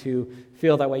expect you to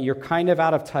feel that way. You're kind of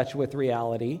out of touch with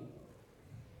reality.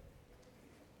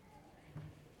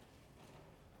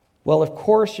 Well, of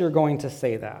course you're going to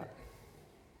say that.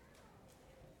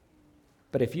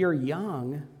 But if you're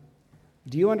young,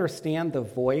 do you understand the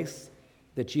voice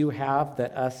that you have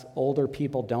that us older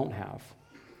people don't have?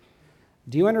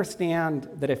 Do you understand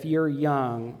that if you're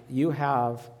young, you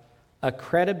have a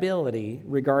credibility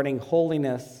regarding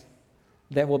holiness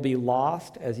that will be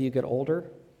lost as you get older?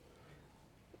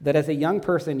 That as a young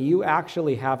person, you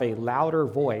actually have a louder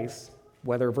voice,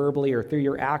 whether verbally or through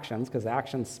your actions, because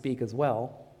actions speak as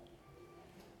well,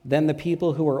 than the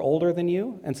people who are older than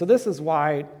you. And so this is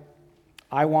why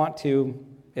I want to,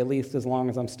 at least as long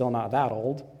as I'm still not that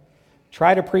old,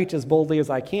 try to preach as boldly as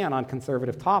I can on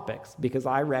conservative topics, because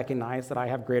I recognize that I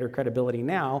have greater credibility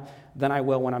now than I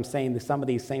will when I'm saying some of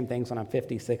these same things when I'm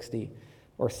 50, 60,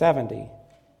 or 70.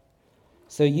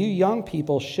 So you young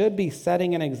people should be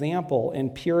setting an example in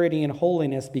purity and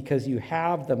holiness because you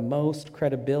have the most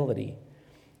credibility.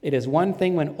 It is one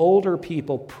thing when older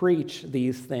people preach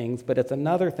these things, but it's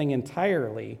another thing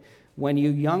entirely when you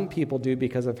young people do,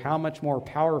 because of how much more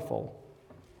powerful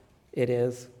it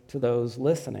is to those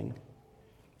listening.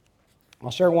 I'll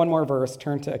share one more verse.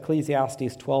 Turn to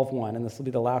Ecclesiastes 12:1, and this will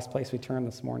be the last place we turn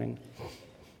this morning.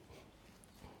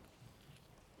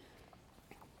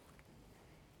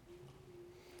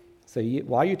 So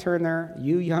while you turn there,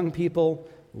 you young people,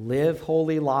 live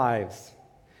holy lives.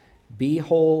 Be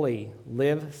holy.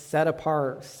 Live set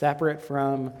apart, separate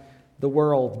from the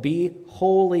world. Be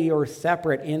holy or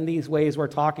separate in these ways we're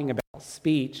talking about: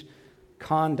 speech,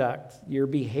 conduct, your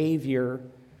behavior,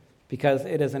 because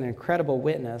it is an incredible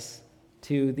witness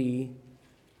to the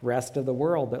rest of the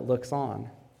world that looks on.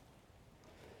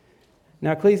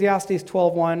 Now, Ecclesiastes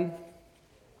 12:1,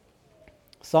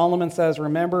 Solomon says,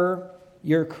 remember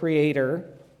your Creator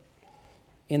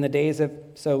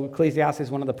So Ecclesiastes is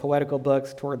one of the poetical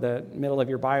books toward the middle of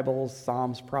your Bibles,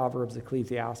 Psalms, Proverbs,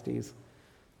 Ecclesiastes.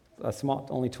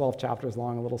 Only 12 chapters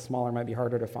long, a little smaller, might be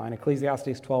harder to find.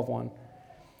 Ecclesiastes 12:1.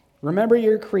 Remember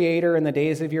your Creator in the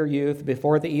days of your youth,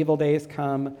 before the evil days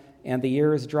come and the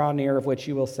years draw near of which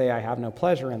you will say, I have no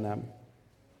pleasure in them.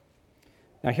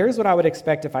 Now here's what I would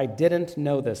expect if I didn't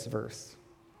know this verse.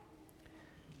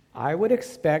 I would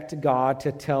expect God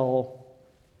to tell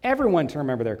everyone to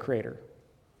remember their Creator,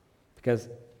 because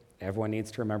everyone needs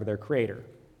to remember their Creator.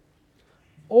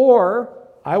 Or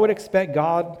I would expect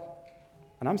God,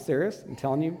 and I'm serious, I'm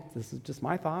telling you, this is just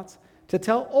my thoughts, to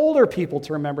tell older people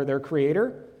to remember their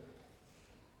Creator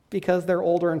because they're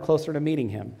older and closer to meeting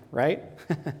Him, right?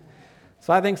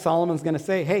 So I think Solomon's going to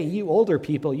say, hey, you older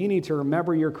people, you need to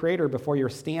remember your Creator before you're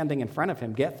standing in front of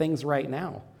Him. Get things right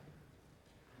now.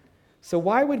 So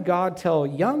why would God tell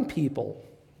young people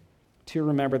to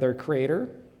remember their Creator?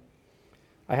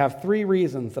 I have 3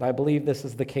 reasons that I believe this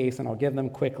is the case, and I'll give them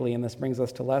quickly, and this brings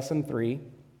us to lesson 3.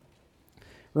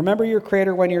 Remember your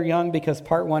Creator when you're young because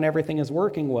part 1, everything is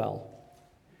working well.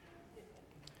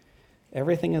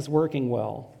 Everything is working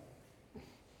well.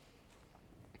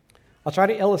 I'll try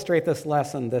to illustrate this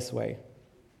lesson this way.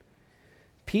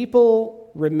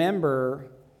 People remember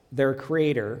their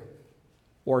Creator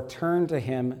or turn to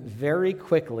Him very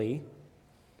quickly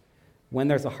when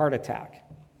there's a heart attack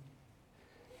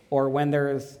or when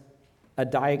there's a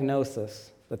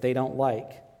diagnosis that they don't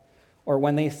like or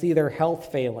when they see their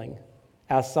health failing,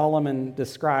 as Solomon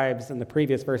describes in the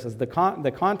previous verses. The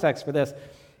context for this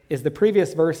is the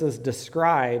previous verses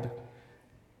describe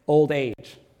old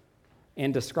age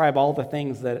and describe all the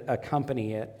things that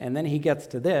accompany it. And then he gets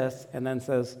to this and then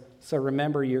says, so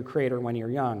remember your Creator when you're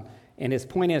young. And his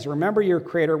point is, remember your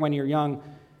Creator when you're young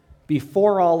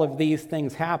before all of these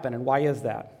things happen. And why is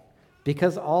that?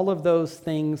 Because all of those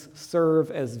things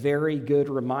serve as very good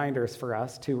reminders for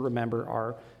us to remember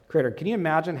our Creator. Can you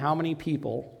imagine how many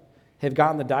people have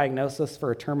gotten the diagnosis for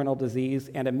a terminal disease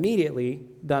and immediately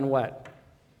done what?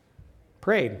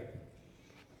 Prayed.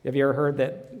 Have you ever heard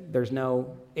that there's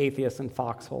no atheists in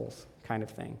foxholes kind of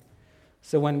thing?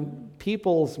 So when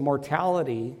people's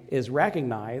mortality is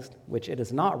recognized, which it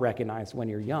is not recognized when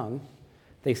you're young,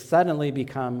 they suddenly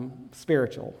become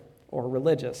spiritual or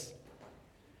religious.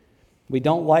 We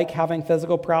don't like having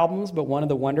physical problems, but one of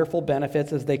the wonderful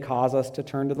benefits is they cause us to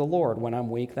turn to the Lord. When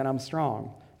I'm weak, then I'm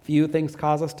strong. Few things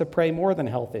cause us to pray more than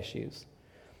health issues.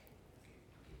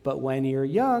 But when you're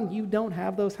young, you don't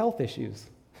have those health issues,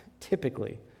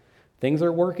 typically. Things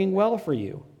are working well for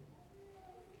you.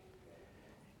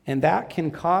 And that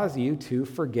can cause you to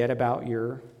forget about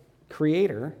your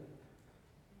Creator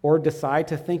or decide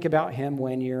to think about Him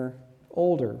when you're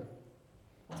older.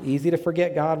 It's easy to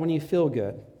forget God when you feel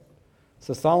good.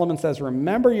 So Solomon says,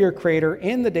 remember your Creator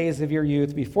in the days of your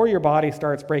youth before your body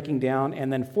starts breaking down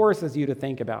and then forces you to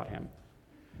think about Him.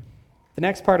 The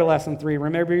next part of lesson 3,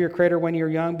 remember your Creator when you're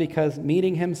young because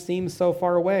meeting Him seems so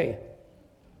far away.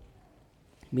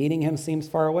 Meeting Him seems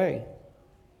far away.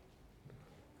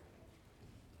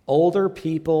 Older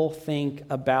people think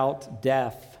about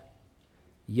death.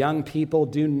 Young people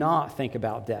do not think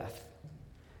about death.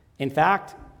 In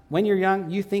fact, when you're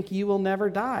young, you think you will never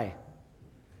die.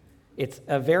 It's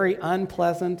a very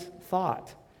unpleasant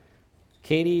thought.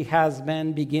 Katie has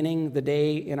been beginning the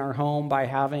day in our home by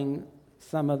having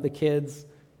some of the kids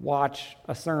watch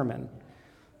a sermon.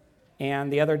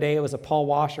 And the other day it was a Paul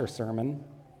Washer sermon.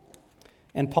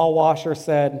 And Paul Washer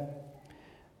said,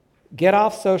 get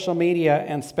off social media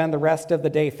and spend the rest of the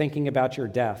day thinking about your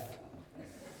death.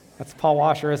 That's Paul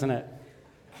Washer, isn't it?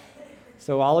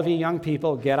 So all of you young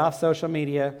people, get off social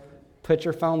media, put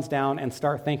your phones down, and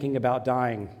start thinking about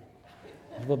dying.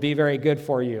 It will be very good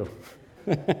for you.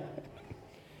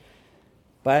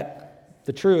 But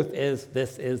the truth is,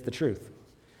 this is the truth.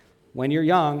 When you're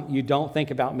young, you don't think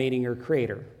about meeting your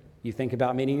Creator. You think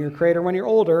about meeting your Creator when you're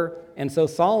older, and so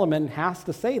Solomon has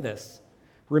to say this.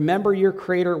 Remember your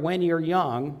Creator when you're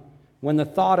young, when the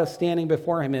thought of standing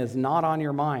before Him is not on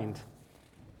your mind.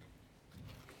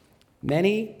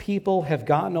 Many people have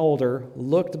gotten older,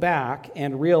 looked back,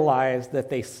 and realized that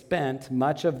they spent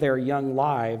much of their young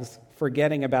lives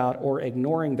forgetting about or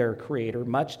ignoring their Creator,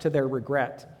 much to their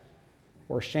regret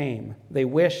or shame. They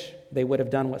wish they would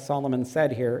have done what Solomon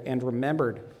said here and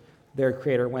remembered their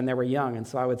Creator when they were young. And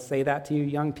so I would say that to you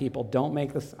young people, don't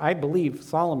make this. I believe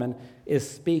Solomon is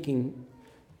speaking,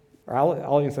 or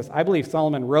I'll even say this, I believe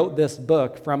Solomon wrote this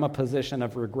book from a position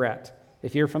of regret.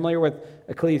 If you're familiar with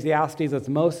Ecclesiastes, it's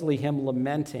mostly him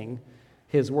lamenting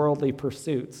his worldly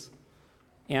pursuits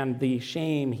and the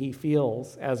shame he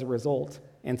feels as a result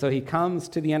And so he comes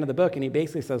to the end of the book and he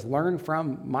basically says, learn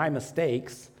from my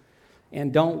mistakes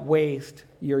and don't waste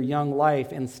your young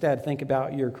life. Instead, think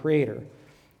about your Creator.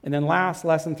 And then last,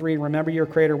 lesson 3, remember your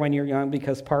Creator when you're young,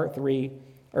 because part 3,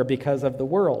 or because of the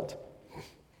world.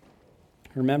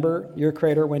 Remember your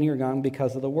Creator when you're young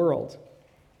because of the world.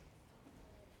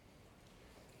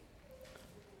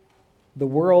 The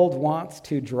world wants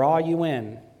to draw you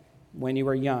in when you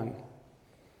are young.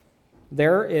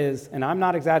 There is, and I'm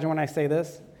not exaggerating when I say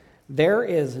this, there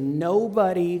is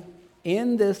nobody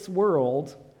in this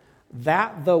world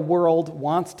that the world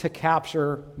wants to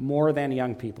capture more than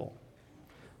young people.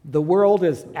 The world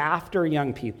is after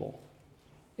young people.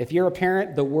 If you're a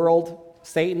parent, the world,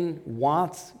 Satan,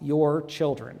 wants your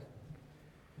children.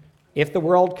 If the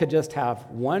world could just have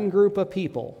one group of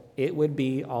people, it would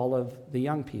be all of the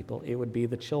young people. It would be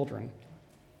the children.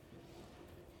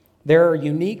 There are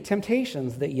unique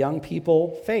temptations that young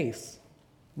people face.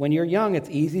 When you're young, it's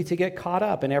easy to get caught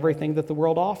up in everything that the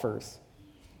world offers.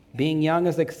 Being young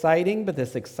is exciting, but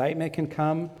this excitement can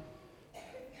come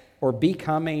or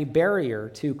become a barrier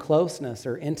to closeness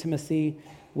or intimacy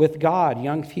with God.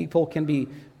 Young people can be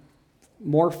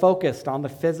more focused on the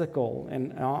physical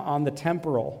and on the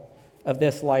temporal of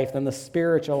this life than the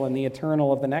spiritual and the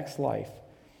eternal of the next life.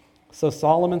 So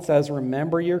Solomon says,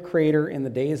 remember your Creator in the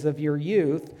days of your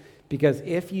youth, because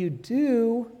if you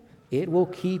do, it will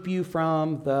keep you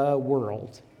from the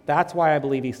world. That's why I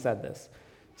believe he said this.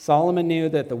 Solomon knew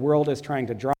that the world is trying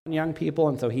to draw in young people,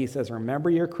 and so he says, remember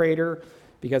your Creator,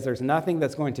 because there's nothing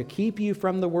that's going to keep you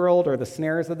from the world or the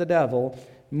snares of the devil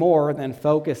more than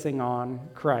focusing on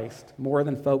Christ, more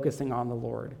than focusing on the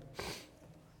Lord.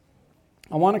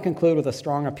 I want to conclude with a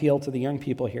strong appeal to the young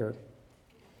people here.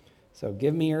 So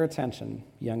give me your attention,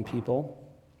 young people.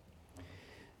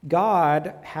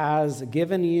 God has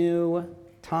given you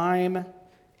time,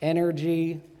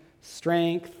 energy,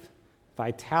 strength,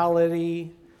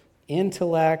 vitality,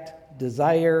 intellect,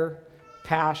 desire,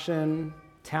 passion,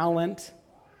 talent.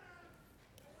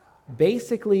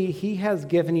 Basically, he has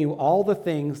given you all the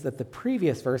things that the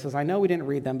previous verses, I know we didn't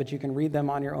read them, but you can read them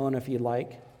on your own if you'd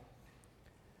like,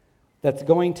 that's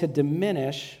going to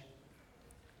diminish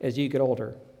as you get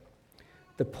older.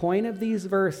 The point of these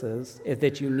verses is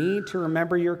that you need to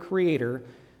remember your Creator,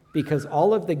 because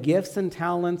all of the gifts and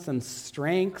talents and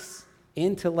strengths,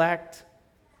 intellect,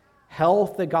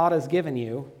 health that God has given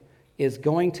you is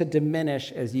going to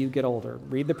diminish as you get older.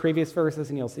 Read the previous verses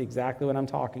and you'll see exactly what I'm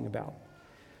talking about.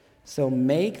 So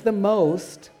make the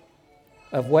most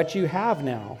of what you have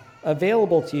now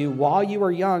available to you while you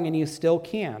are young and you still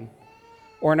can.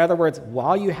 Or in other words,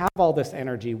 while you have all this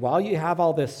energy, while you have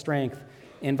all this strength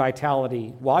and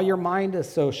vitality, while your mind is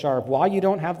so sharp, while you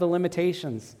don't have the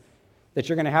limitations that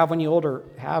you're going to have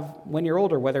when you're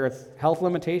older, whether it's health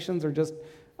limitations or just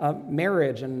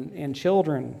marriage and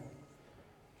children.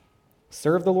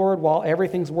 Serve the Lord while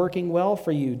everything's working well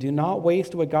for you. Do not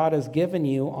waste what God has given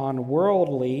you on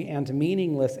worldly and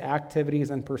meaningless activities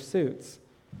and pursuits.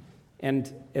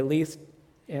 And at least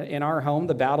in our home,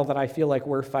 the battle that I feel like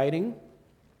we're fighting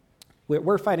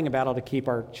a battle to keep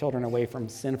our children away from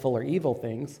sinful or evil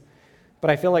things. But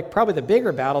I feel like probably the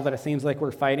bigger battle that it seems like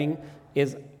we're fighting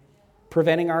is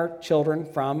preventing our children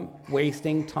from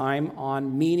wasting time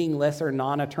on meaningless or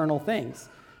non-eternal things.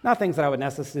 Not things that I would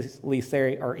necessarily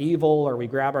say are evil, or we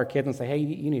grab our kids and say, hey,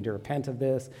 you need to repent of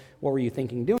this. What were you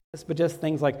thinking doing this? But just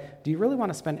things like, do you really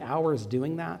want to spend hours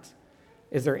doing that?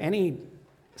 Is there any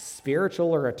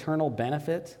spiritual or eternal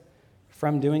benefit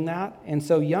from doing that? And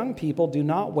so young people, do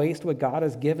not waste what God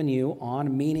has given you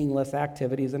on meaningless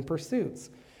activities and pursuits.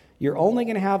 You're only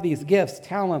going to have these gifts,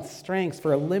 talents, strengths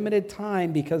for a limited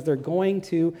time, because they're going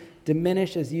to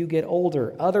diminish as you get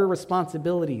older. Other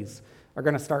responsibilities are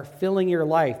going to start filling your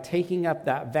life, taking up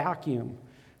that vacuum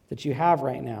that you have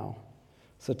right now.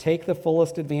 So take the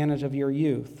fullest advantage of your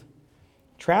youth.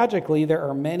 Tragically, there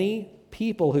are many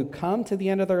people who come to the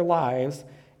end of their lives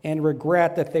and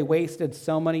regret that they wasted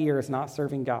so many years not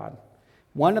serving God.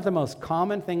 One of the most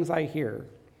common things I hear,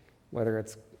 whether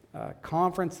it's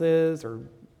conferences or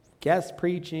guest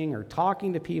preaching or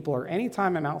talking to people, or any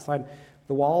time I'm outside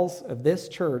the walls of this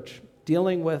church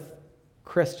dealing with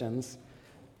Christians,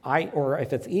 or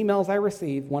if it's emails I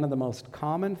receive, one of the most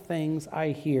common things I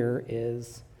hear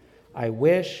is, I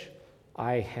wish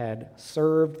I had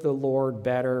served the Lord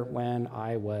better when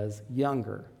I was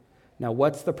younger. Now,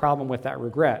 what's the problem with that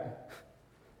regret?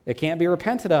 It can't be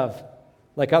repented of.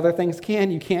 Like other things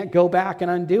can, you can't go back and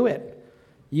undo it.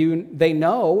 They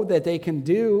know that they can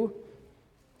do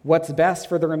what's best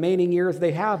for the remaining years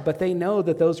they have, but they know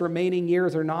that those remaining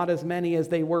years are not as many as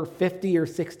they were 50 or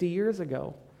 60 years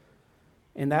ago.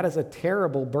 And that is a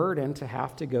terrible burden to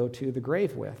have to go to the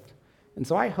grave with. And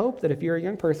so I hope that if you're a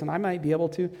young person, I might be able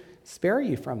to spare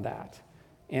you from that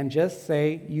and just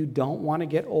say you don't want to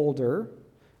get older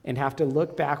and have to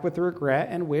look back with regret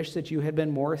and wish that you had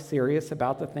been more serious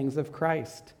about the things of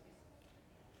Christ.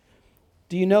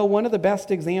 Do you know one of the best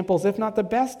examples, if not the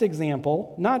best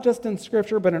example, not just in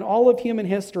Scripture, but in all of human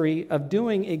history, of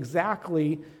doing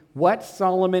exactly what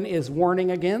Solomon is warning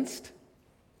against?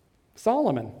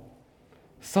 Solomon.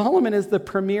 Solomon is the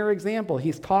premier example.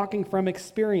 He's talking from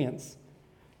experience.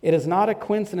 It is not a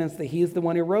coincidence that he's the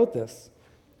one who wrote this.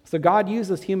 So God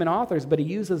uses human authors, but he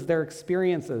uses their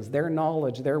experiences, their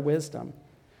knowledge, their wisdom.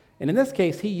 And in this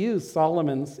case, he used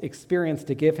Solomon's experience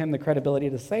to give him the credibility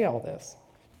to say all this.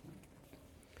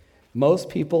 Most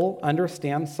people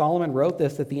understand Solomon wrote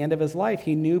this at the end of his life.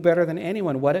 He knew better than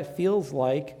anyone what it feels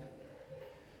like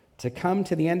to come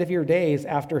to the end of your days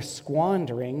after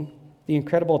squandering the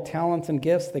incredible talents and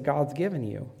gifts that God's given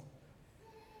you.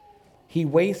 He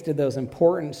wasted those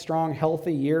important, strong,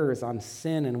 healthy years on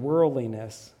sin and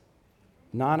worldliness,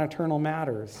 non-eternal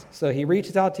matters. So he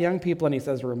reaches out to young people and he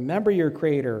says, remember your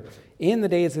Creator in the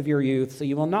days of your youth so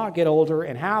you will not get older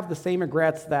and have the same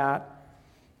regrets that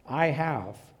I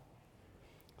have.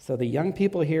 So the young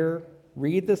people here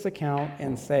read this account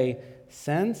and say,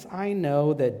 since I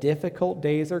know that difficult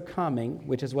days are coming,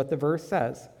 which is what the verse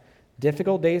says,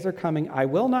 difficult days are coming, I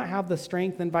will not have the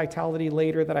strength and vitality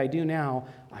later that I do now.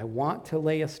 I want to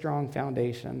lay a strong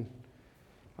foundation.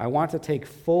 I want to take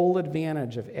full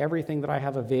advantage of everything that I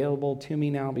have available to me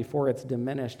now before it's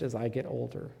diminished as I get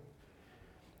older.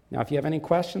 Now, if you have any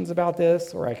questions about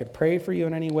this, or I could pray for you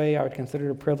in any way, I would consider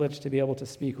it a privilege to be able to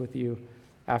speak with you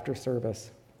after service.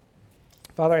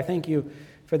 Father, I thank you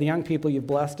for the young people you've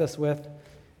blessed us with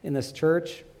in this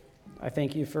church. I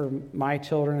thank you for my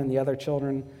children and the other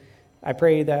children. I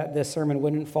pray that this sermon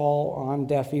wouldn't fall on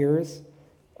deaf ears.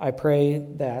 I pray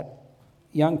that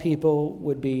young people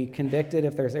would be convicted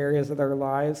if there's areas of their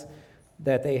lives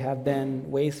that they have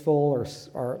been wasteful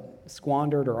or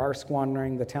squandered or are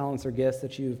squandering the talents or gifts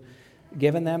that you've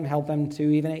given them. Help them to,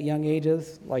 even at young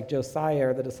ages, like Josiah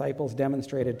or the disciples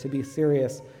demonstrated, to be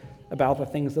serious about the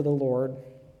things of the Lord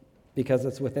because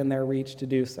it's within their reach to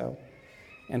do so.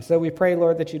 And so we pray,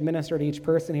 Lord, that you'd minister to each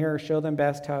person here, show them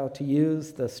best how to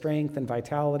use the strength and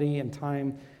vitality and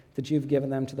time that you've given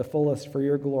them to the fullest for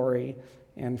your glory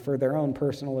and for their own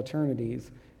personal eternities.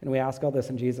 And we ask all this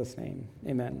in Jesus' name.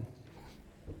 Amen.